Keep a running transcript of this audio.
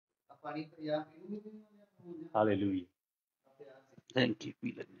Hallelujah. Thank you.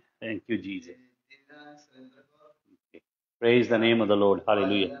 Thank you, Jesus. Okay. Praise the name of the Lord.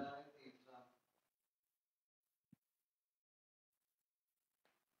 Hallelujah.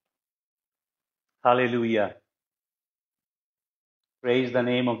 Hallelujah. Praise the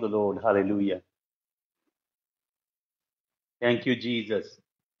name of the Lord. Hallelujah. Thank you, Jesus.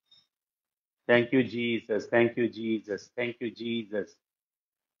 Thank you, Jesus. Thank you, Jesus. Thank you, Jesus.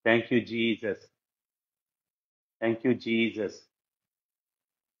 Thank you, Jesus. Thank you, Jesus.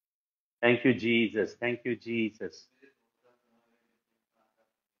 Thank you, Jesus. Thank you, Jesus.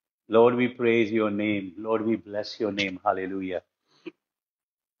 Lord, we praise your name. Lord, we bless your name. Hallelujah.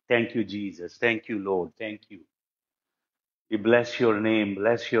 Thank you, Jesus. Thank you, Lord. Thank you. We bless your name.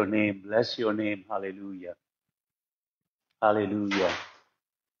 Bless your name. Bless your name. Hallelujah. Hallelujah.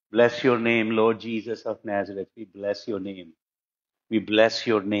 Bless your name, Lord Jesus of Nazareth. We bless your name. We bless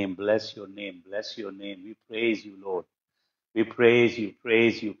your name. Bless your name. Bless your name. We praise you, Lord. We praise you,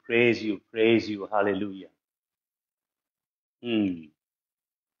 praise you, praise you, praise you. Hallelujah.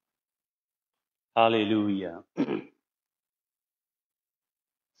 Hallelujah.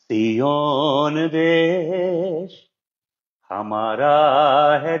 सियोन देश हमारा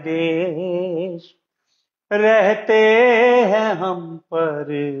है देश, रहते हैं हम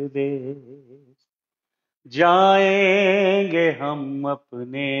परदेश, जाएंगे हम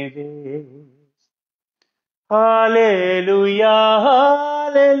अपने देश। Hallelujah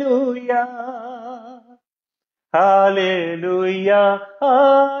hallelujah hallelujah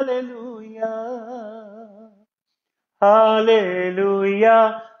hallelujah hallelujah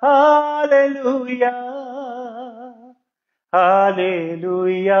hallelujah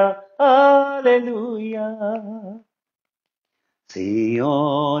hallelujah hallelujah.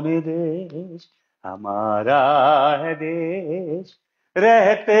 सियोन देश हमारा है देश,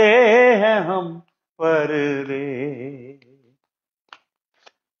 रहते हैं हम परदेश,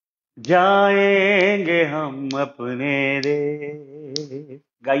 जाएंगे हम अपने देश।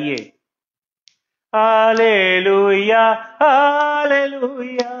 गाइए hallelujah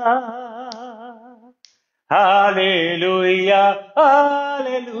hallelujah hallelujah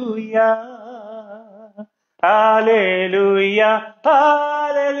hallelujah hallelujah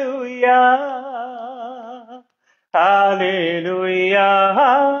hallelujah hallelujah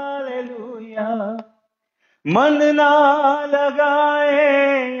hallelujah. मन ना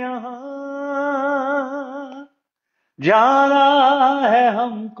लगाए यहाँ, जाना है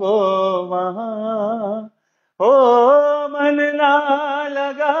हमको वहाँ। ओ मन ना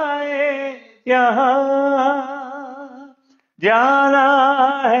लगाए यहाँ, जाना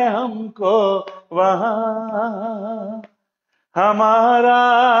है हमको वहाँ। हमारा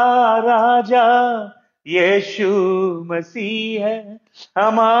राजा यीशु मसीह है,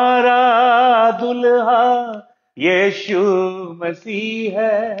 हमारा दुल्हा यीशु मसीह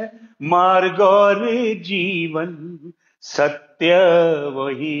है। मार्ग और जीवन सत्य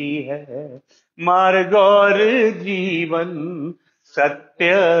वही है, मार्ग और जीवन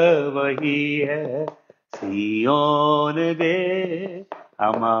सत्य वही है। सियोन दे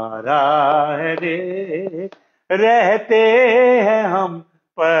हमारा है दे, रहते हैं हम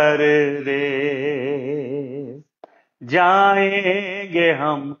परदेश, जाएंगे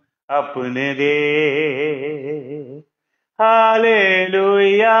हम अपने देश।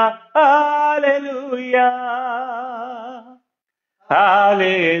 Hallelujah hallelujah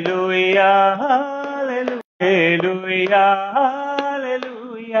hallelujah hallelujah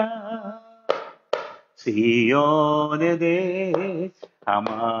hallelujah. सियोन देश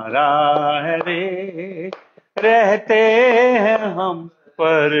हमारा है देश, रहते हैं हम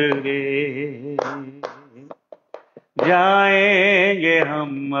परदेश, जाएंगे हम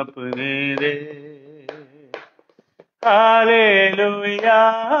अपने देश। Hallelujah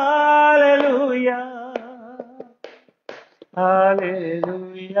hallelujah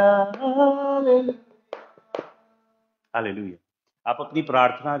hallelujah hallelujah. आप अपनी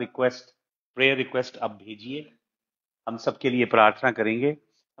प्रार्थना रिक्वेस्ट, प्रेयर रिक्वेस्ट आप भेजिए, हम सबके लिए प्रार्थना करेंगे।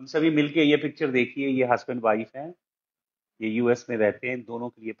 हम सभी मिलके ये पिक्चर देखिए, ये हस्बैंड वाइफ हैं, ये यूएस में रहते हैं, दोनों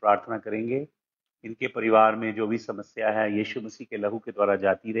के लिए प्रार्थना करेंगे। इनके परिवार में जो भी समस्या है यीशु मसीह के लहू के द्वारा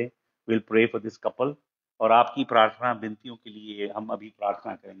जाती रहे। Will pray for this couple, और आपकी प्रार्थना विनतियों के लिए हम अभी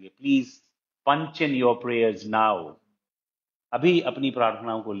प्रार्थना करेंगे। Please punch in your prayers now, अभी अपनी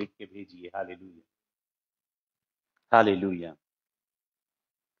प्रार्थनाओं को लिख के भेजिए। Hallelujah hallelujah.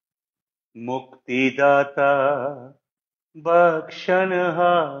 मुक्तिदाता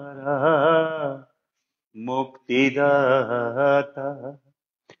बख्शनहारा, मुक्तिदाता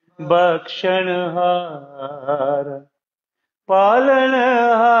बख्शनहारा,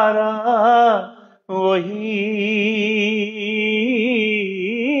 पालनहारा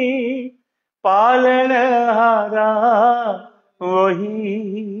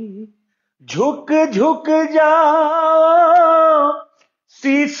झुक जाओ,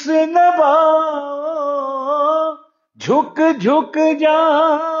 शीस नवाओ, झुक झुक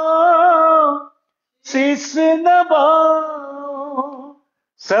जाओ, शीस नवाओ,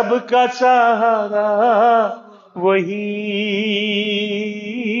 सबका सहारा वही,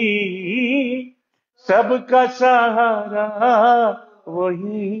 सबका सहारा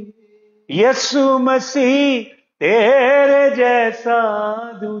वही, यीशु मसीह तेरे जैसा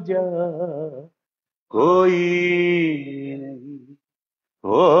दूजा कोई नहीं,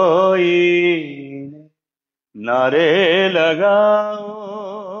 कोई नहीं। नारे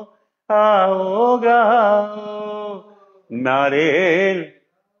लगाओ, आओ गाओ, नारे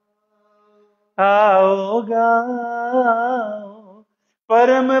आओ गाओ,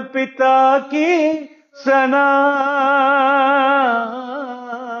 परम पिता की सना,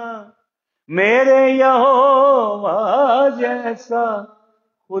 मेरे यहोवा जैसा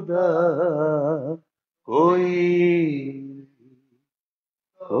खुदा कोई,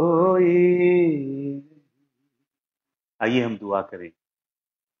 कोई। आइए हम दुआ करें।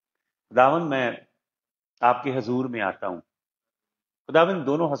 खुदावन मैं आपके हजूर में आता हूं। खुदावन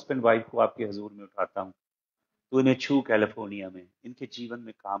दोनों हस्बैंड वाइफ को आपके हजूर में उठाता हूं। तू इन्हें छू कैलिफोर्निया में, इनके जीवन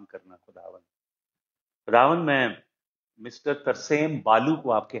में काम करना खुदावन। खुदावन मैं मिस्टर तरसेम बालू को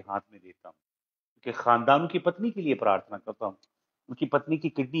आपके हाथ में देता हूं। उनके खानदान की पत्नी के लिए प्रार्थना करता हूं, उनकी पत्नी की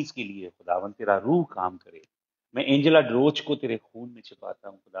किडनीज के लिए खुदावन तेरा रूह काम करे। मैं एंजेला ड्रोच को तेरे खून में छिपाता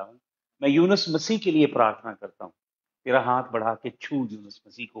हूं खुदावन। मैं यूनुस मसीह के लिए प्रार्थना करता हूं, तेरा हाथ बढ़ा के छू यूनुस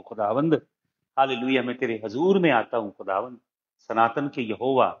मसीह को खुदावंद। हालेलुया, मैं तेरे हजूर में आता हूं खुदावंद, सनातन के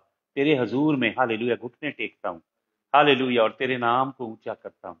यहोवा तेरे हजूर में हालेलुया घुटने टेकता हूं। हालेलुया, और तेरे नाम को ऊंचा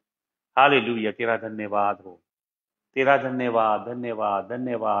करता हूं। हालेलुया, तेरा धन्यवाद हो, तेरा धन्यवाद, धन्यवाद,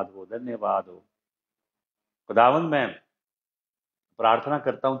 धन्यवाद हो, धन्यवाद हो खुदावंद। मैं प्रार्थना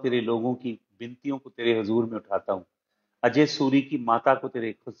करता हूं, तेरे लोगों की विनतियों को तेरे हजूर में उठाता हूं। अजय सूरी की माता को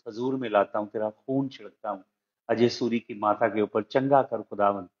तेरे हजूर में लाता हूं, तेरा खून छिड़कता हूं। अजय सूरी की माता के ऊपर चंगा कर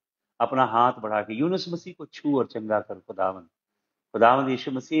खुदावन, अपना हाथ बढ़ा के यूनुस मसीह को छू और चंगा कर खुदावन। खुदावन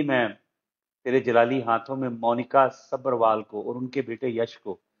यीशु मसीह, मैं तेरे जलाली हाथों में मोनिका सब्रवाल को और उनके बेटे यश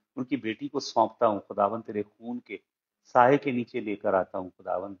को, उनकी बेटी को सौंपता हूँ खुदावन। तेरे खून के साये के नीचे लेकर आता हूँ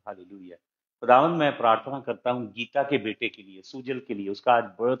खुदावन। हालेलुया। खुदावन मैं प्रार्थना करता हूँ गीता के बेटे के लिए, सुजल के लिए, उसका आज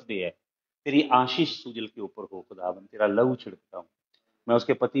बर्थडे है। तेरी आशीष सुजल के ऊपर हो खुदावन, तेरा लहू छिड़कता हूँ। मैं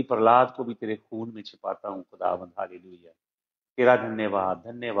उसके पति प्रहलाद को भी तेरे खून में छिपाता हूँ खुदावन। हालेलुया, तेरा धन्यवाद,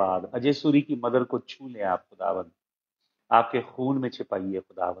 धन्यवाद। अजय सूरी की मदर को छू ले आप खुदावन, आपके खून में छिपाइए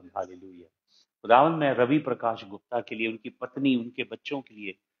खुदावन। हालेलुया। खुदावन मैं रवि प्रकाश गुप्ता के लिए, उनकी पत्नी, उनके बच्चों के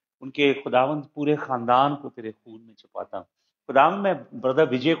लिए, उनके खुदावन पूरे खानदान को तेरे खून में छिपाता हूँ। खुदावन मैं ब्रदर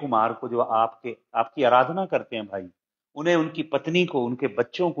विजय कुमार को, जो आपकी आराधना करते हैं भाई, उन्हें, उनकी पत्नी को, उनके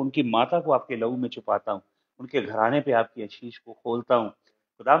बच्चों को, उनकी माता को आपके लहू में छुपाता हूँ। उनके घराने पे आपकी आशीष को खोलता हूँ।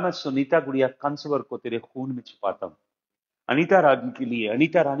 खुदा मैं सुनीता गुड़िया कंसवर को तेरे खून में छिपाता हूँ। अनीता रानी के लिए,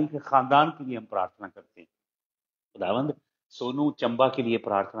 अनीता रानी के खानदान के लिए हम प्रार्थना करते हैं खुदावंद। सोनू चंबा के लिए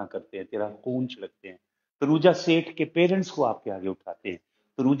प्रार्थना करते हैं, तेरा खून छिड़कते हैं। तनुजा सेठ के पेरेंट्स को आपके आगे उठाते हैं।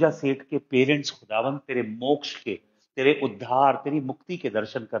 तनुजा सेठ के पेरेंट्स खुदावंद तेरे मोक्ष के, तेरे उद्धार, तेरी मुक्ति के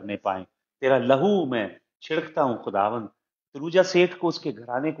दर्शन करने पाए। तेरा लहू मैं छिड़कता हूं खुदावंद। तनुजा सेठ को, उसके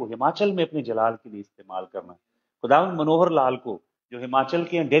घराने को हिमाचल में अपने जलाल के लिए इस्तेमाल करना। खुदावंद मनोहर लाल को, जो हिमाचल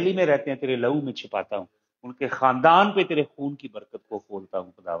के दिल्ली में रहते हैं, तेरे लहू में छिपाता हूँ। उनके खानदान पे तेरे खून की बरकत को खोलता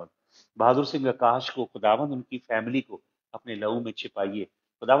हूँ खुदावंद। बहादुर सिंह आकाश को खुदावंद, उनकी फैमिली को अपने लहू में छिपाइए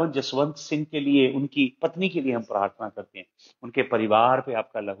खुदावंद। जसवंत सिंह के लिए, उनकी पत्नी के लिए हम प्रार्थना करते हैं, उनके परिवार पे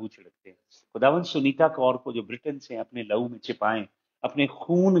आपका लहू छिड़कते हैं खुदावंद। सुनीता कौर को, जो ब्रिटेन से, अपने लहू में छिपाएं, अपने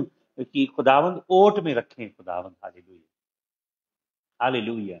खून की खुदावंद ओट में रखें खुदावंद। Hallelujah,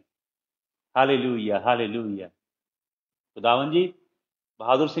 hallelujah, hallelujah, hallelujah. खुदावंद जी,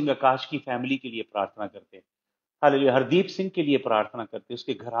 बहादुर सिंह आकाश की फैमिली के लिए प्रार्थना करते हैं। हालेलुया। हरदीप सिंह के लिए प्रार्थना करते हैं,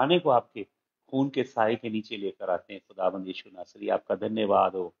 उसके घराने को आपके खून के साए के नीचे लेकर आते हैं खुदावंद यीशु नासरी। आपका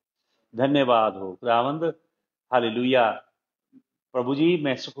धन्यवाद हो, धन्यवाद हो खुदावंद। हालेलुया। प्रभु जी,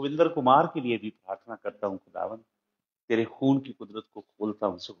 मैं सुखविंदर कुमार के लिए भी प्रार्थना करता हूँ खुदावंद। तेरे खून की कुदरत को खोलता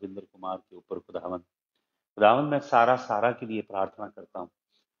हूँ सुखविंदर कुमार के ऊपर खुदावंद। खुदावंद मैं सारा के लिए प्रार्थना करता हूँ,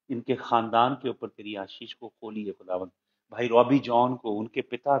 इनके खानदान के ऊपर तेरी आशीष को खोलिए खुदावंद। भाई रॉबी जॉन को, उनके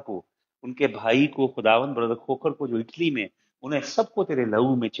पिता को, उनके भाई को खुदावंद, ब्रदर खोकर को जो इटली में, उन्हें सबको तेरे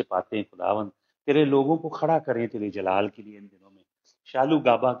लहू में छिपाते हैं खुदावंद। तेरे लोगों को खड़ा करें तेरे जलाल के लिए इन दिनों में। शालू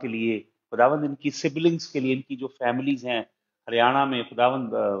गाबा के लिए खुदावंद, इनकी सिबलिंग्स के लिए, इनकी जो फैमिलीज हैं हरियाणा में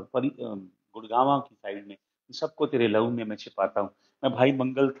खुदावंद, गुड़गांव की साइड में, इन सबको तेरे लहू में मैं छिपाता हूँ। मैं भाई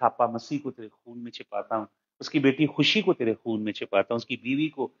मंगल थापा मसीह को तेरे खून में छिपाता हूँ। उसकी बेटी खुशी को तेरे खून में छिपाता हूँ। उसकी बीवी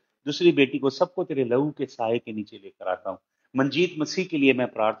को दूसरी बेटी को, सबको तेरे लहू के साए के नीचे लेकर आता हूँ। मंजीत मसीह के लिए मैं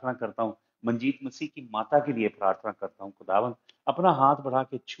प्रार्थना करता हूँ, मंजीत मसीह की माता के लिए प्रार्थना करता हूँ। खुदावंद अपना हाथ बढ़ा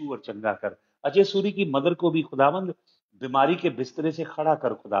के छू और चंगा कर। अजय सूरी की मदर को भी खुदावंद बीमारी के बिस्तरे से खड़ा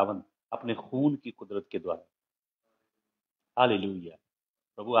कर खुदावंद, अपने खून की कुदरत के द्वारा। हालेलुया।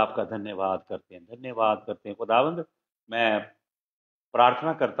 प्रभु आपका धन्यवाद करते हैं, धन्यवाद करते हैं खुदावंद। मैं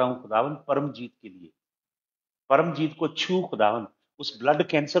प्रार्थना करता हूँ खुदावंद परमजीत के लिए, परमजीत को छू खुदावंद। उस ब्लड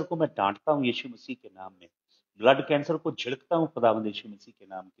कैंसर को मैं डांटता हूँ यीशु मसीह के नाम में, ब्लड कैंसर को झिड़कता हूँ खुदावंद यीशु मसीह के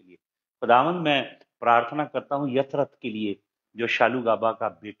नाम के लिए। खुदावंद मैं प्रार्थना करता हूँ यथरथ के लिए, जो शालू गाबा का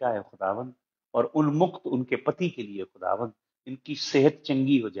बेटा है खुदावंद, और उन्मुक्त उनके पति के लिए खुदावंद, इनकी सेहत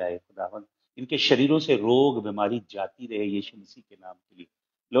चंगी हो जाए खुदावंद, इनके शरीरों से रोग बीमारी जाती रहे यीशु मसीह के नाम के लिए।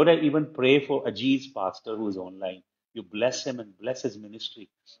 Lord I even pray for Aziz pastor who is online, you bless him and bless his ministry.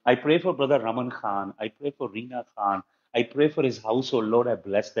 I pray for Brother Raman Khan. I pray for Reena Khan. I pray for his household. Lord, I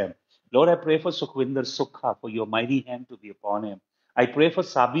bless them. Lord, I pray for Sukhwinder Sukha, for your mighty hand to be upon him. I pray for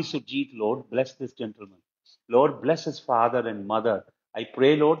Sabi Sujit, Lord, bless this gentleman. Lord, bless his father and mother. I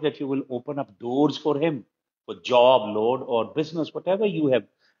pray, Lord, that you will open up doors for him, for job, Lord, or business, whatever you have,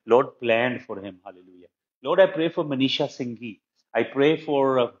 Lord, planned for him. Hallelujah. Lord, I pray for Manisha Singhi. I pray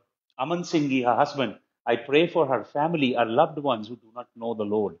for Aman Singhi, her husband. I pray for her family, her loved ones who do not know the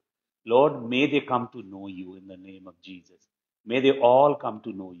Lord. Lord, may they come to know you in the name of Jesus. May they all come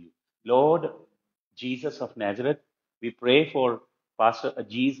to know you. Lord Jesus of Nazareth, we pray for Pastor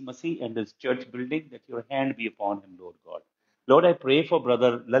Ajiz Masih and his church building, that your hand be upon him, Lord God. Lord, I pray for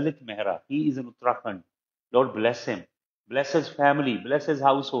Brother Lalit Mehra. He is in Uttarakhand. Lord, bless him. Bless his family. Bless his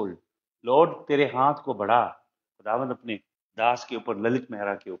household. Lord, तेरे हाथ को बढ़ा खुदावंद अपने दास के ऊपर, ललित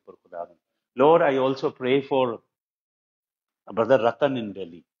मेहरा के ऊपर खुदावंद। Lord, I also pray for Brother Ratan in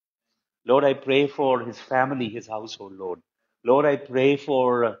Delhi. Lord, I pray for his family, his household, Lord. Lord, I pray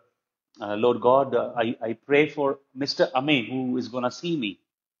for, Lord God, I pray for Mr. Ame, who is going to see me,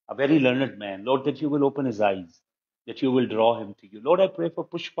 a very learned man. Lord, that you will open his eyes, that you will draw him to you. Lord, I pray for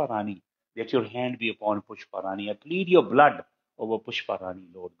Pushpa Rani, that your hand be upon Pushpa Rani. I plead your blood over Pushpa Rani,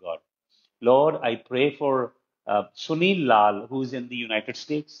 Lord God. Lord, I pray for Sunil Lal, who is in the United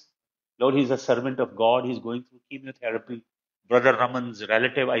States. Lord, he's a servant of God. He's going through chemotherapy. Brother Raman's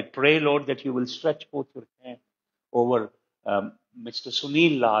relative, I pray, Lord, that you will stretch forth your hand over Mr.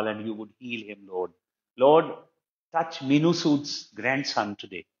 Sunil Lal and you would heal him, Lord. Lord, touch Minu Sood's grandson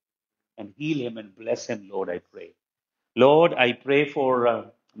today and heal him and bless him, Lord, I pray. Lord, I pray for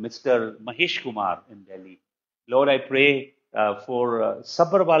Mr. Mahesh Kumar in Delhi. Lord, I pray for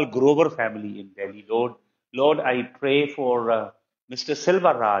Sabharwal Grover family in Delhi. Lord, I pray for Mr.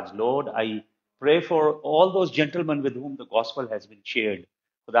 Silva Raj. Lord, I pray for all those gentlemen with whom the gospel has been shared.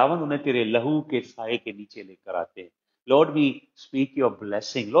 खुदावन उन्हें तेरे लहू के साए के नीचे लेकर आते हैं. Lord, we speak your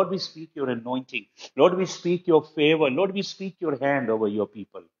blessing. Lord, we speak your anointing. Lord, we speak your favor. Lord, we speak your hand over your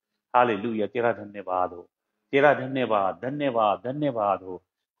people. Hallelujah. तेरा धन्यवाद हो, तेरा धन्यवाद, धन्यवाद, धन्यवाद हो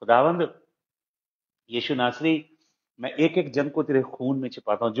खुदावंद यीशु नासरी। मैं एक एक जन को तेरे खून में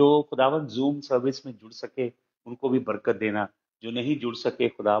छिपाता हूँ। जो खुदावंद जूम सर्विस में जुड़ सके उनको भी बरकत देना, जो नहीं जुड़ सके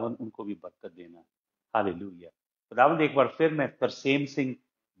खुदावंद उनको भी बरकत देना। हालेलुया। खुदावंद एक बार फिर मैं तरसेम सिंह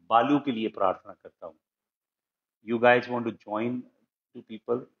बालू के लिए प्रार्थना करता हूँ। You guys want to join to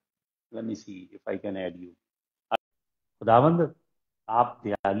people, let me see if I can add you. खुदावंद आप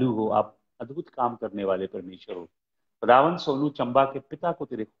दयालु हो, आप अद्भुत काम करने वाले परमेश्वर हो। खुदावंद सोनू चंबा के पिता को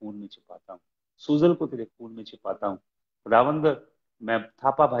तेरे खून में छिपाता हूँ, सुजल को तेरे खून में छिपाता हूँ। खुदावंद मैं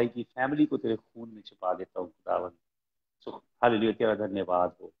थापा भाई की फैमिली को तेरे खून में छिपा देता हूँ खुदावंद। हालेलुया, तेरा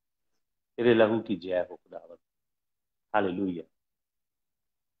धन्यवाद हो, तेरे लहू की जय हो खुदावंद। Hallelujah,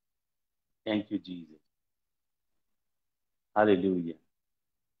 thank you Jesus. Hallelujah,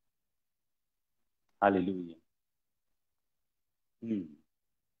 hallelujah.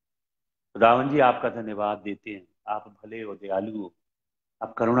 खुदावंद जी आपका धन्यवाद देते हैं। आप भले हो, दयालु हो,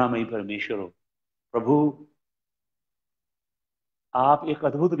 आप करुणामयी परमेश्वर हो। प्रभु आप एक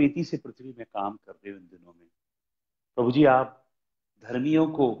अद्भुत रीति से पृथ्वी में काम कर रहे हो इन दिनों में। प्रभु जी आप धर्मियों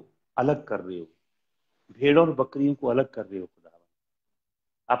को अलग कर रहे हो, भेड़ों और बकरियों को अलग कर रहे हो खुदावन।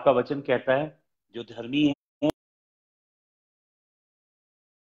 आपका वचन कहता है जो धर्मी है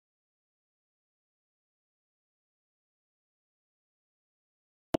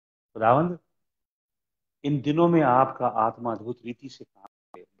खुदावंद, इन दिनों में आपका आत्मा अद्भुत रीति से काम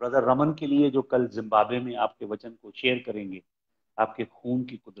करे। ब्रदर रमन के लिए जो कल जिम्बाब्वे में आपके वचन को शेयर करेंगे, आपके खून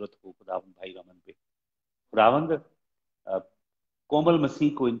की कुदरत हो खुदावंद भाई रमन पे। खुदावंद कोमल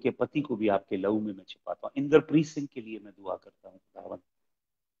मसीह को, इनके पति को भी आपके लहू में मैं छिपाता हूँ। इंद्रप्रीत सिंह के लिए मैं दुआ करता हूँ खुदावंद,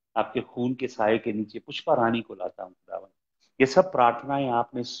 आपके खून के साए के नीचे पुष्पा रानी को लाता हूँ खुदावंद। ये सब प्रार्थनाएं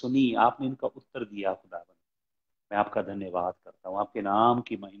आपने सुनी, आपने इनका उत्तर दिया खुदावन। मैं आपका धन्यवाद करता हूँ, आपके नाम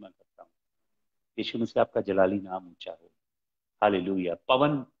की महिमा करता हूँ। यीशु मसीह आपका जलाली नाम ऊंचा हो। हालेलुया।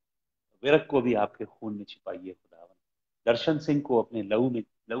 पवन विरक को भी आपके खून में छिपाइए खुदावन। दर्शन सिंह को अपने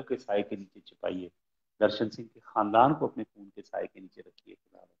लहू के साए के नीचे छिपाइए। दर्शन सिंह के खानदान को अपने खून के साए के नीचे रखिए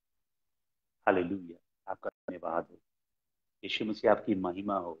खुदावन। हालेलुया। आपका धन्यवाद हो। यीशु मसीह आपकी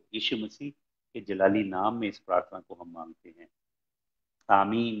महिमा हो। यीशु मसीह के जलाली नाम में इस प्रार्थना को हम मांगते हैं।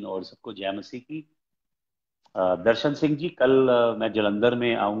 आमीन। और सबको जय मसीह की। दर्शन सिंह जी, कल मैं जलंधर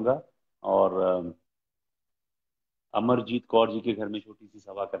में आऊंगा और अमरजीत कौर जी के घर में छोटी सी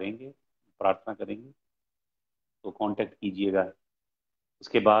सभा करेंगे, प्रार्थना करेंगे, तो कांटेक्ट कीजिएगा।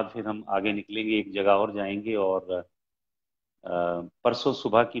 उसके बाद फिर हम आगे निकलेंगे, एक जगह और जाएंगे। और परसों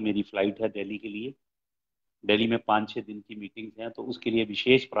सुबह की मेरी फ्लाइट है दिल्ली के लिए। दिल्ली में 5-6 दिन की मीटिंग्स हैं, तो उसके लिए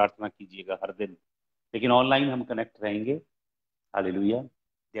विशेष प्रार्थना कीजिएगा हर दिन। लेकिन ऑनलाइन हम कनेक्ट रहेंगे। हालेलुया।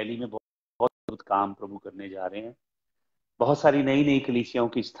 दिल्ली में बहुत बहुत अद्भुत काम प्रभु करने जा रहे हैं। बहुत सारी नई नई कलीसियाओं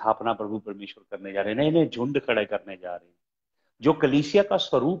की स्थापना प्रभु परमेश्वर करने जा रहे हैं। नए नए झुंड खड़े करने जा रहे हैं। जो कलीसिया का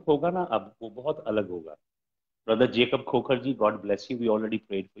स्वरूप होगा ना, अब वो बहुत अलग होगा। Brother Jacob Khokhar ji, God bless you. We already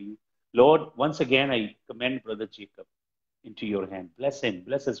prayed for you. Lord, once again, I commend Brother Jacob into your hand. Bless him,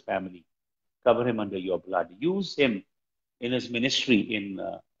 bless his family, cover him under your blood. Use him in his ministry in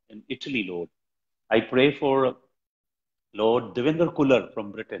Italy, Lord. I pray for Lord Devinder Kular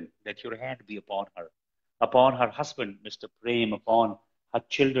from Britain, that your hand be upon her husband, Mr. Prem, upon her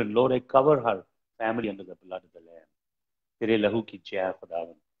children. Lord, I cover her family under the blood of the Lamb. तेरे लहू की जय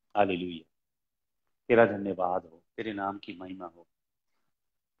खुदावन। Hallelujah. तेरा धन्यवाद हो, तेरे नाम की महिमा हो,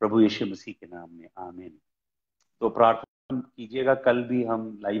 प्रभु यीशु मसीह के नाम में। आमीन। तो प्रार्थना कीजिएगा। कल भी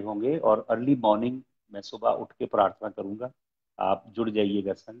हम लाइव होंगे और अर्ली मॉर्निंग मैं सुबह उठ के प्रार्थना करूंगा। आप जुड़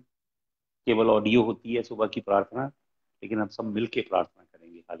जाइएगा संग। केवल ऑडियो होती है सुबह की प्रार्थना, लेकिन हम सब मिल के प्रार्थना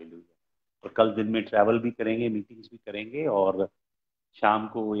करेंगे। हालेलुया। और कल दिन में ट्रैवल भी करेंगे, मीटिंग्स भी करेंगे, और शाम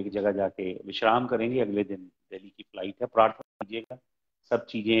को एक जगह जाके विश्राम करेंगे। अगले दिन दिल्ली की फ्लाइट है। प्रार्थना कीजिएगा सब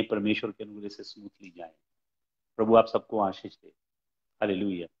चीजें परमेश्वर के अनुग्रह से स्मूथली जाएं। प्रभु आप सबको आशीष दे।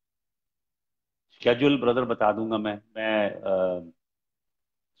 हालेलुया। शेड्यूल ब्रदर बता दूंगा मैं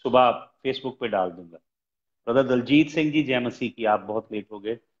सुबह फेसबुक पे डाल दूंगा। ब्रदर दलजीत सिंह जी, जय मसीह की। आप बहुत लेट हो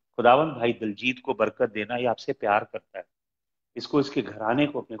गए। खुदावन भाई दलजीत को बरकत देना, ये आपसे प्यार करता है। इसको, इसके घराने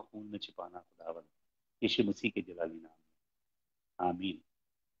को अपने खून में छिपाना खुदावन, यीशु मसीह के जलाली नाम में। आमीन।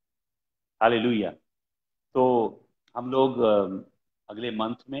 हालेलुया। तो हम लोग अगले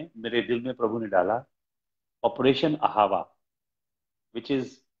मंथ में, मेरे दिल में प्रभु ने डाला operation अहावा, which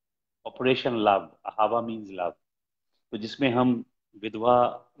is operation love. अहावा means love. तो जिसमें हम विधवा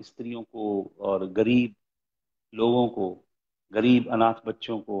स्त्रियों को और गरीब लोगों को, गरीब अनाथ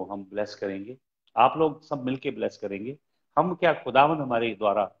बच्चों को हम ब्लेस करेंगे। आप लोग सब मिलके ब्लेस करेंगे। हम क्या, खुदावन हमारे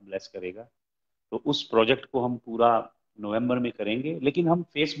द्वारा ब्लेस करेगा। तो उस प्रोजेक्ट को हम पूरा नवंबर में करेंगे। लेकिन हम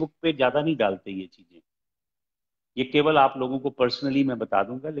फेसबुक पे ज्यादा नहीं डालते ये चीजें। ये केवल आप लोगों को पर्सनली मैं बता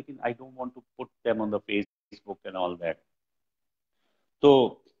दूंगा, लेकिन I don't want to put them on the Facebook and all that.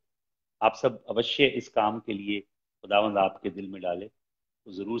 तो आप सब अवश्य इस काम के लिए खुदावंद आपके दिल में डाले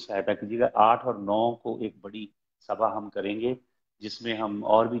तो जरूर सहायता कीजिएगा। 8 और 9 को एक बड़ी सभा हम करेंगे, जिसमें हम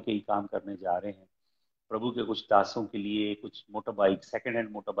और भी कई काम करने जा रहे हैं। प्रभु के कुछ दासों के लिए कुछ motor bike, second hand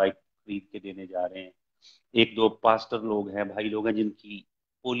motor bike खरीद के देने जा रहे हैं। एक दो पास्टर लोग हैं, भाई लोग हैं, जिनकी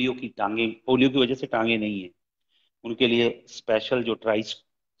पोलियो की वजह से टांगे नहीं है। उनके लिए स्पेशल जो ट्राई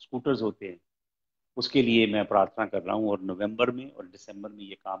स्कूटर्स होते हैं, उसके लिए मैं प्रार्थना कर रहा हूँ। और नवंबर में और दिसंबर में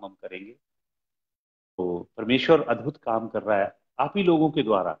ये काम हम करेंगे। तो परमेश्वर अद्भुत काम कर रहा है। आप ही लोगों के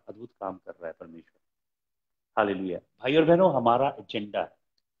द्वारा अद्भुत काम कर रहा है परमेश्वर। हालेलुया। भाई और बहनों, हमारा agenda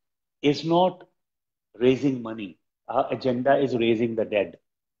is not raising money, our agenda is raising the dead.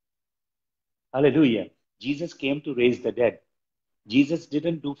 Hallelujah. Jesus came to raise the dead. Jesus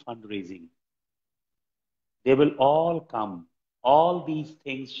didn't do fundraising. They will all come. All these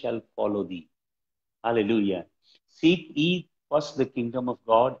things shall follow thee. Hallelujah. Seek ye first the kingdom of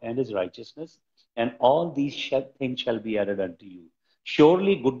God and his righteousness, and all these things shall be added unto you.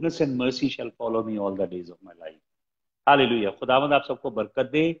 Surely goodness and mercy shall follow me all the days of my life. Hallelujah. खुदावंद आप सबको बरकत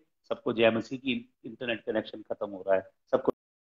दे। सबको जय मसीह की। Internet connection खत्म हो रहा है। सबको